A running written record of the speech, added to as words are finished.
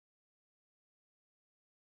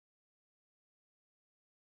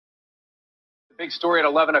Big story at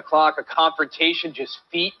 11 o'clock. A confrontation just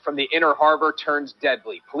feet from the Inner Harbor turns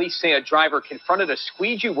deadly. Police say a driver confronted a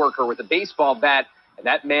squeegee worker with a baseball bat, and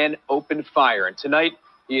that man opened fire. And tonight,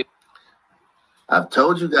 I've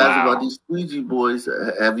told you guys about these Squeegie Boys.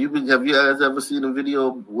 Have you guys ever seen a video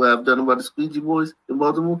where I've done about the Squeegie Boys in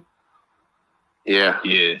Baltimore? Yeah.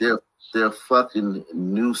 They're fucking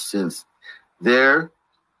nuisance. They're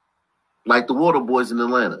like the Water Boys in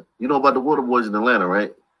Atlanta. You know about the Water Boys in Atlanta,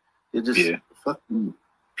 right? They're just fucking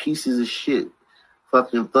pieces of shit.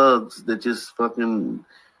 Fucking thugs that just fucking...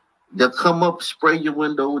 They'll come up, spray your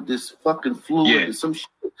window with this fucking fluid and some shit,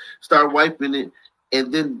 start wiping it,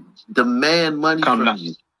 and then demand money from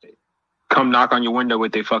you. Come knock on your window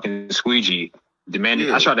with their fucking squeegee.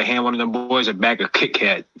 Demanding. I tried to hand one of them boys a bag of Kit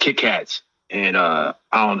Kats. And I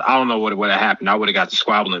don't know what happened. I would have got to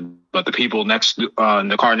squabbling, but the people in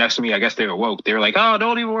the car next to me, I guess they were woke. They were like, "Oh,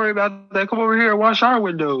 don't even worry about that. Come over here and wash our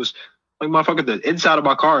windows." Like, motherfucker, the inside of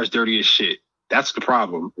my car is dirty as shit. That's the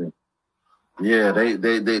problem. Yeah, they're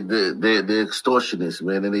extortionists,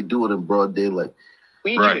 man, and they do it in broad daylight.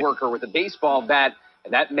 Squeegee worker with a baseball bat,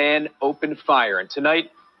 and that man opened fire. And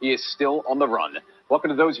tonight, he is still on the run.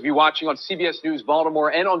 Welcome to those of you watching on CBS News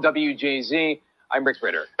Baltimore and on WJZ. I'm Rick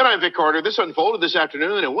Ritter. And I'm Vic Carter. This unfolded this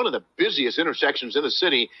afternoon at one of the busiest intersections in the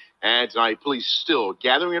city. And tonight, police still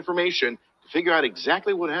gathering information to figure out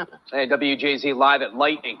exactly what happened. And WJZ live at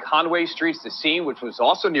Light and Conway Streets, the scene, which was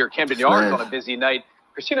also near Camden Yards on a busy night.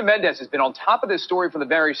 Christina Mendez has been on top of this story from the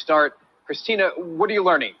very start. Christina, what are you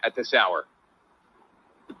learning at this hour?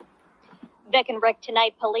 Vic and Rick,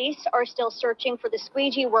 tonight police are still searching for the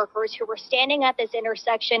squeegee workers who were standing at this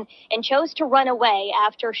intersection and chose to run away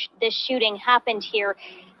after this shooting happened here.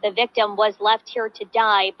 The victim was left here to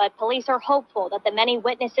die, but police are hopeful that the many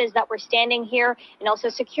witnesses that were standing here and also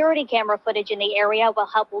security camera footage in the area will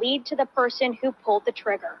help lead to the person who pulled the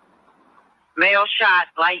trigger. Male shot,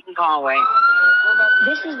 Light and Conway.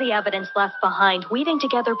 This is the evidence left behind, weaving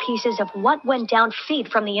together pieces of what went down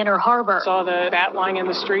feet from the Inner Harbor. Saw the bat lying in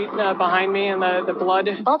the street behind me and the blood.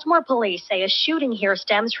 Baltimore police say a shooting here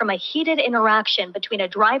stems from a heated interaction between a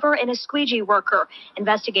driver and a squeegee worker.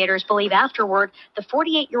 Investigators believe afterward, the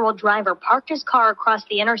 48-year-old driver parked his car across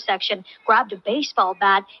the intersection, grabbed a baseball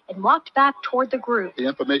bat, and walked back toward the group. The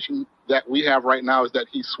information that we have right now is that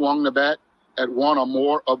he swung the bat at one or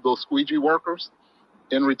more of those squeegee workers.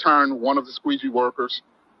 In return, one of the squeegee workers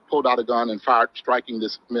pulled out a gun and fired, striking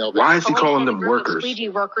this male. Why is he calling them workers? Squeegee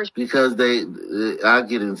workers. Because I'll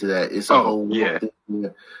get into that. It's a whole thing.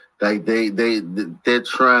 Like they're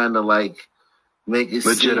trying to like make it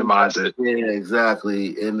legitimize it. Yeah,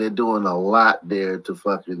 exactly. And they're doing a lot there to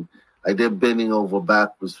fucking like they're bending over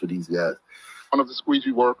backwards for these guys. One of the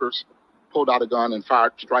squeegee workers pulled out a gun and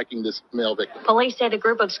fired, striking this male victim. Police say the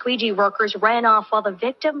group of squeegee workers ran off while the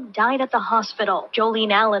victim died at the hospital.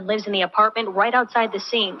 Jolene Allen lives in the apartment right outside the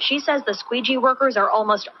scene. She says the squeegee workers are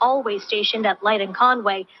almost always stationed at Light and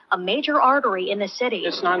Conway, a major artery in the city.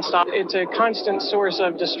 It's nonstop. It's a constant source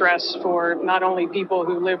of distress for not only people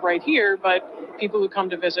who live right here, but people who come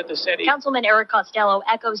to visit the city. Councilman Eric Costello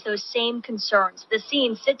echoes those same concerns. The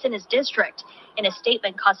scene sits in his district. In a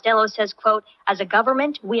statement, Costello says, quote, "As a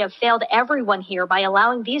government, we have failed everyone here by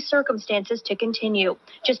allowing these circumstances to continue."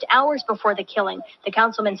 Just hours before the killing, the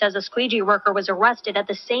councilman says a squeegee worker was arrested at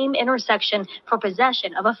the same intersection for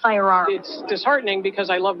possession of a firearm. It's disheartening because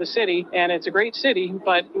I love the city, and it's a great city,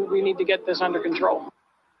 but we need to get this under control.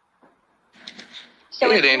 So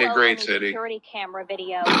it ain't a great city. Security camera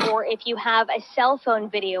video, or if you have a cell phone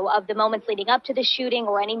video of the moments leading up to the shooting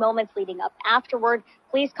or any moments leading up afterward,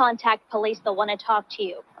 please contact police. They'll want to talk to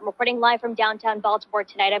you. I'm reporting live from downtown Baltimore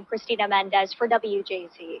tonight. I'm Christina Mendez for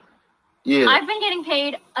WJZ. Yeah, I've been getting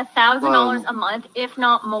paid $1,000 a month, if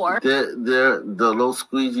not more. The little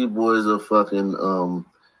squeegee boys are fucking.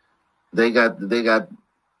 They got that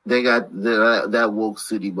woke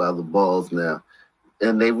city by the balls now.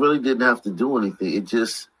 And they really didn't have to do anything.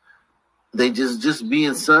 They just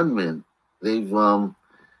being sunmen. They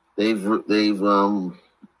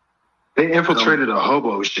infiltrated a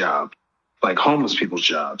hobo's job, like homeless people's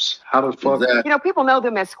jobs. How the fuck? You know, people know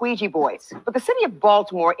them as Squeegee Boys, but the city of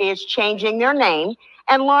Baltimore is changing their name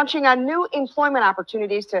and launching a new employment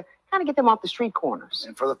opportunities to kind of get them off the street corners.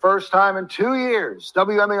 And for the first time in 2 years,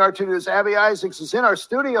 WMAR2 News' Abby Isaacs is in our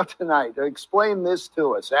studio tonight to explain this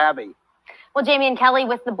to us. Abby. Well, Jamie and Kelly,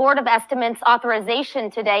 with the Board of Estimates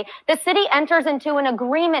authorization today, the city enters into an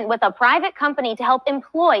agreement with a private company to help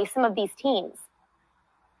employ some of these teens.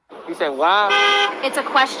 You say, wow. It's a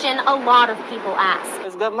question a lot of people ask.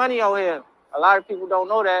 There's good money out here. A lot of people don't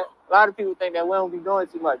know that. A lot of people think that we don't be doing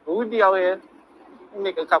too much. But we be out here, we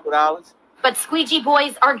make a couple dollars. But Squeegee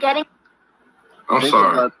Boys are getting... I'm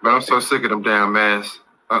sorry, but I'm so sick of them damn masks.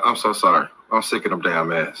 I'm so sorry. I'm sick of them damn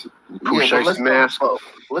masks.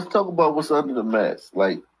 Let's talk about what's under the mask.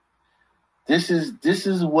 Like, this is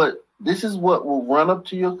what will run up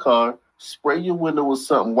to your car, spray your window with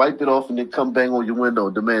something, wipe it off, and then come bang on your window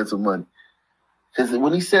and demand some money. Because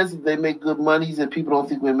when he says that they make good money, he said people don't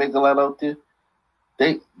think we make a lot out there.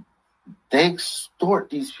 They extort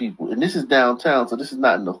these people, and this is downtown, so this is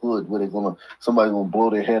not in the hood where somebody's gonna blow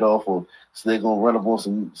their head off, or so they're gonna run up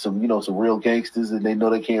on some real gangsters, and they know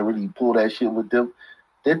they can't really pull that shit with them.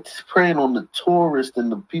 They're preying on the tourists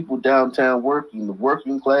and the people downtown working, the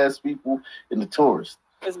working class people and the tourists.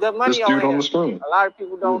 It's good money This dude on the screen. A lot of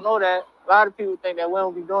people don't know that. A lot of people think that we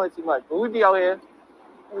don't be doing too much, but we be out here.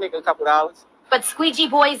 We make a couple dollars. But Squeegie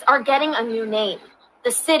Boys are getting a new name.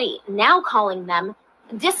 The city now calling them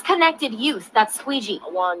Disconnected Youth That's Squeegee. I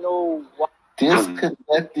want to know why.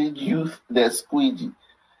 Disconnected Youth That's Squeegee.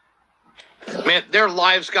 Man, their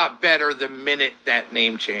lives got better the minute that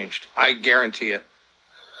name changed. I guarantee it.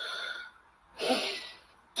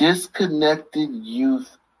 Disconnected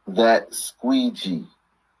Youth That Squeegee.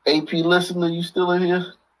 AP listener, you still in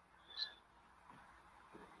here?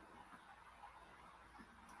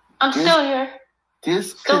 I'm still here.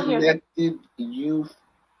 Disconnected Youth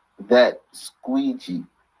That Squeegee.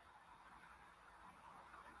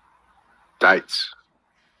 Dites.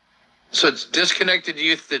 So it's disconnected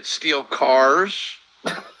youth that steal cars.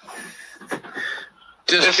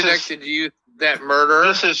 Disconnected youth that murder.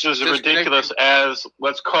 This is as ridiculous as,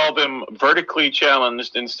 let's call them vertically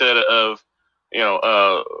challenged instead of,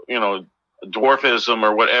 dwarfism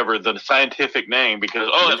or whatever, the scientific name, because,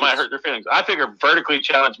 it might hurt their feelings. I figure vertically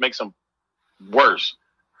challenged makes them worse.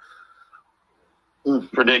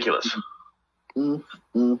 Ridiculous.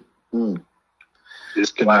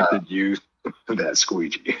 Disconnected youth, that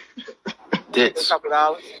squeegee.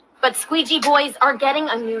 But Squeegee Boys are getting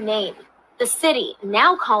a new name. The city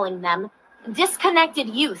now calling them Disconnected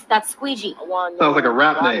Youth That's Squeegee. Sounds like a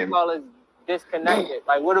rap name. Call us disconnected.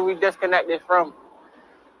 Like, what are we disconnected from?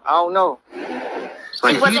 I don't know.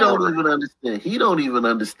 Like, he don't even understand. He don't even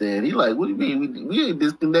understand. He like, what do you mean? We ain't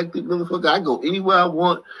disconnected, motherfucker. I go anywhere I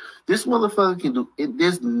want. This motherfucker can do it.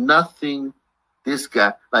 There's nothing this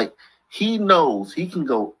guy, like, he knows he can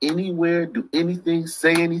go anywhere, do anything,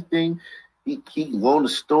 say anything. He can go in the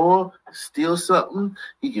store, steal something.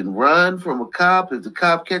 He can run from a cop if the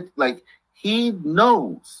cop catch. Like, he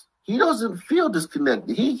knows. He doesn't feel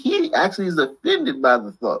disconnected. He actually is offended by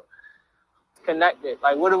the thought. Connected.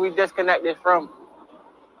 Like, what are we disconnected from?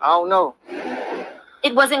 I don't know.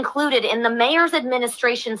 It was included in the mayor's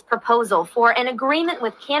administration's proposal for an agreement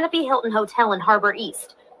with Canopy Hilton Hotel in Harbor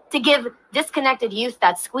East to give Disconnected Youth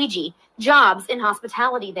That's Squeegee jobs in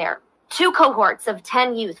hospitality there. 2 cohorts of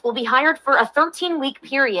 10 youth will be hired for a 13-week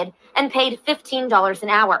period and paid $15 an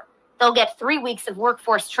hour. They'll get 3 weeks of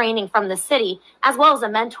workforce training from the city, as well as a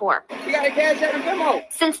mentor. You got a cash app and Venmo.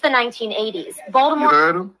 Since the 1980s, Baltimore... You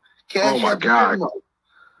heard him? Cash my App God. and Venmo.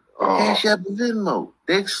 Cash App and Venmo.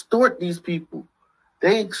 They extort these people.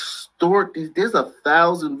 There's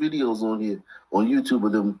 1,000 videos on here on YouTube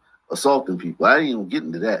of them assaulting people. I ain't even get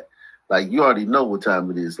into that. Like, you already know what time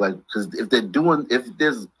it is. Like, because if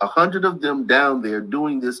there's 100 of them down there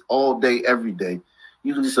doing this all day, every day,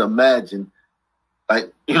 you can just imagine,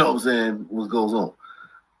 like, you know what I'm saying, what goes on.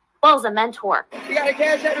 Well, as a mentor. You got a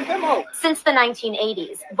cash app and Venmo. Since the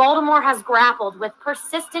 1980s, Baltimore has grappled with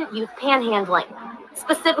persistent youth panhandling,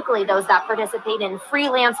 specifically those that participate in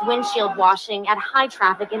freelance windshield washing at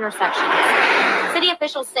high-traffic intersections. City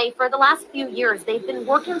officials say for the last few years, they've been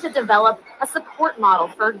working to develop a support model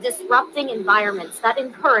for disrupting environments that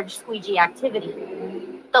encourage squeegee activity.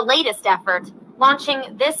 The latest effort,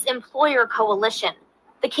 launching this employer coalition.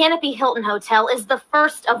 The Canopy Hilton Hotel is the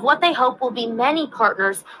first of what they hope will be many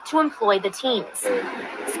partners to employ the teens.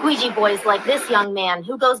 Squeegee Boys like this young man,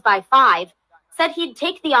 who goes by 5, said he'd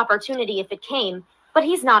take the opportunity if it came, but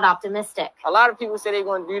he's not optimistic. A lot of people say they're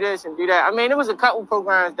going to do this and do that. I mean, there was a couple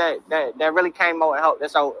programs that really came out and helped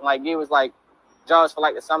us out. Like, it was like jobs for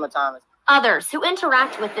like the summertime. Others who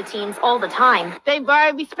interact with the teens all the time, they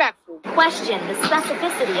very respectful, question the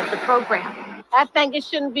specificity of the program. I think it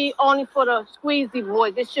shouldn't be only for the Squeegie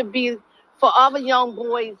Boys. It should be for other young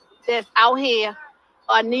boys that's out here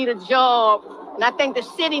or need a job. And I think the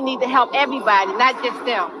city needs to help everybody, not just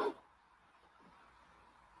them.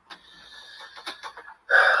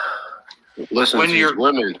 Listen to these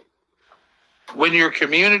women. When your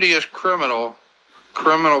community is criminal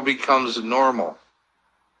becomes normal.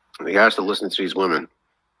 They got to listen to these women.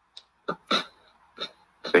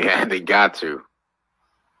 They got to.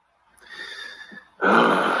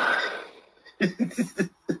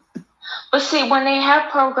 But see, when they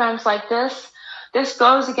have programs like this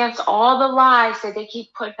goes against all the lies that they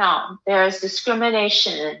keep putting out. There's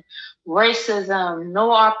discrimination, racism,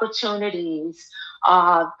 no opportunities.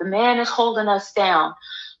 The man is holding us down.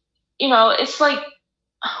 You know, it's like,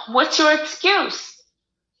 what's your excuse?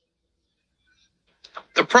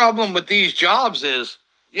 The problem with these jobs is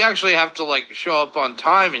you actually have to like show up on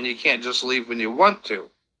time, and you can't just leave when you want to.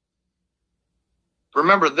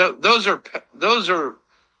 Remember, those are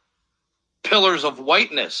pillars of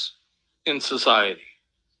whiteness in society.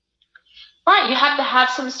 Right, you have to have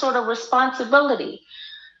some sort of responsibility.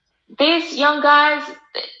 These young guys,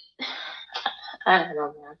 I don't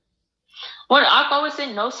know, man. What I always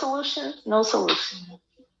say, no solution, no solution.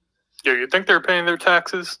 Yeah, you think they're paying their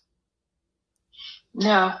taxes?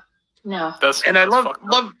 No. I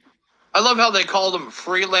love how they call them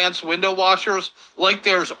freelance window washers, like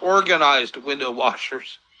there's organized window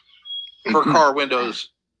washers for car windows.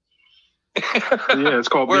 Yeah, it's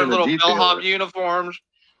called wearing being a little detailer. bellhop uniforms.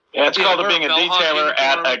 Yeah, it's called being a detailer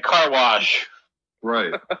at a car wash.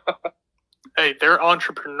 Right. Hey, they're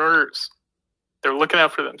entrepreneurs. They're looking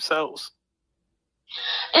out for themselves.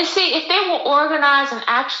 And see, if they were organized and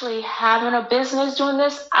actually having a business doing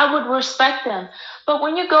this, I would respect them. But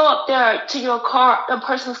when you go up there to your car, a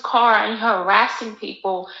person's car, and you're harassing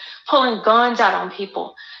people, pulling guns out on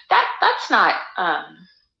people, that's not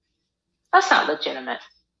legitimate.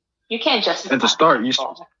 You can't justify. At the start, you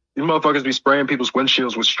motherfuckers be spraying people's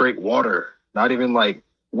windshields with straight water, not even like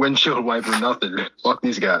windshield wiper, nothing. Fuck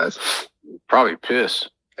these guys. Probably piss.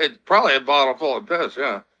 It's probably a bottle full of piss,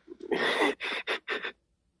 yeah.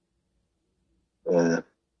 Yeah.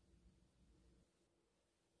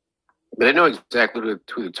 But they know exactly who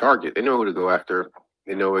to target. They know who to go after.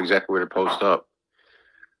 They know exactly where to post up.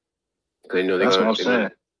 They know That's what I'm saying.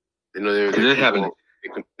 They know they're It happened.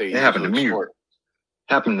 It happened to me. Sport.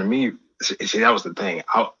 Happened to me. See, that was the thing.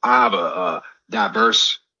 I have a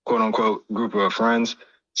diverse, quote unquote, group of friends.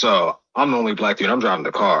 So I'm the only black dude. I'm driving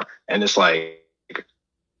the car, and it's like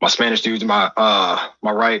my Spanish dude's my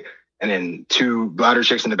right, and then two glider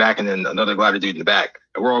chicks in the back, and then another glider dude in the back.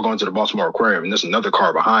 And we're all going to the Baltimore Aquarium, and there's another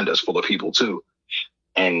car behind us full of people too.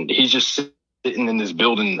 And he's just sitting in this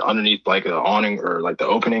building underneath like an awning or like the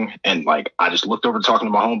opening. And like, I just looked over talking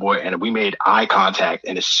to my homeboy, and we made eye contact.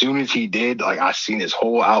 And as soon as he did, like, I seen his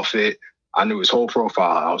whole outfit. I knew his whole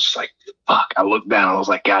profile. I was just like, fuck. I looked down. I was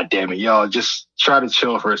like, God damn it, y'all, just try to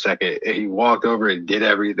chill for a second. And he walked over and did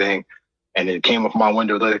everything. And it came up my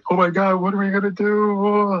window like, oh my God, what are we going to do?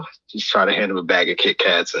 Oh. Just try to hand him a bag of Kit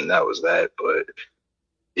Kats, and that was that. But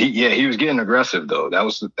he was getting aggressive though.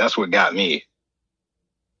 That's what got me.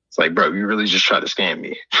 It's like, bro, you really just tried to scam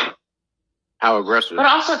me. How aggressive? But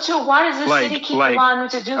also too, why does the city keep allowing them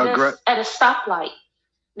to do this at a stoplight?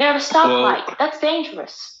 They're at a stoplight. That's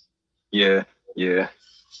dangerous. Yeah.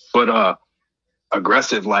 But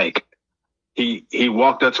aggressive, like he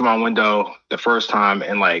walked up to my window the first time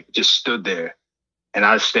and like just stood there, and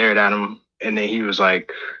I stared at him, and then he was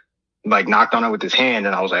like knocked on it with his hand,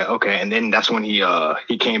 and I was like, okay. And then that's when he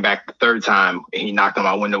came back the third time, and he knocked on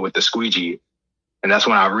my window with the squeegee, and that's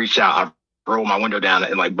when I reached out, I rolled my window down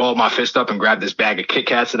and like balled my fist up and grabbed this bag of Kit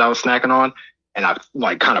Kats that I was snacking on, and I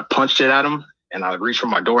like kind of punched it at him. And I reached for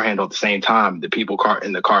my door handle at the same time. The people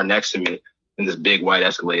in the car next to me in this big white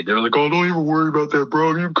Escalade, they're like, oh, don't even worry about that,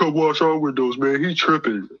 bro. You can come wash our windows, man. He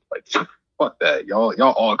tripping. Like, fuck that. Y'all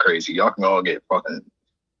all crazy. Y'all can all get fucked.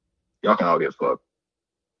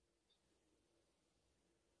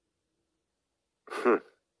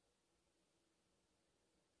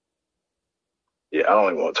 Yeah, I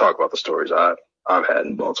don't even want to talk about the stories I've had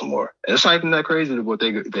in Baltimore. And it's not even that crazy what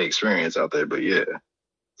they experience out there, but yeah.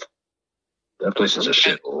 That place is a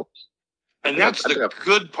shithole. And that's the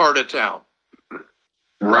good part of town.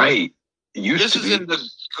 Right. This is in the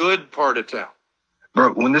good part of town.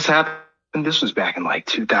 Bro, when this happened, this was back in like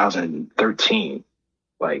 2013.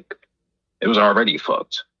 Like, it was already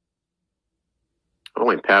fucked. I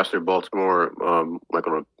only passed through Baltimore like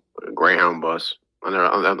on a Greyhound bus.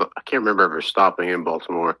 I can't remember ever stopping in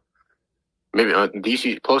Baltimore. Maybe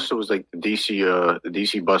DC, closest was like the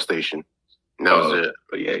DC bus station. And that was it.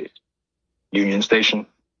 But yeah. Union Station.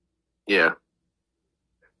 Yeah.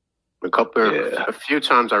 A few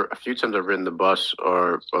times I've ridden the bus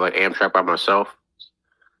or like Amtrak by myself.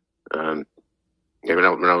 When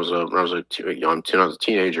I was a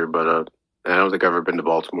teenager, but I don't think I've ever been to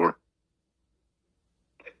Baltimore.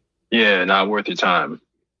 Yeah, not worth your time.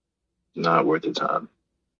 Not worth your time.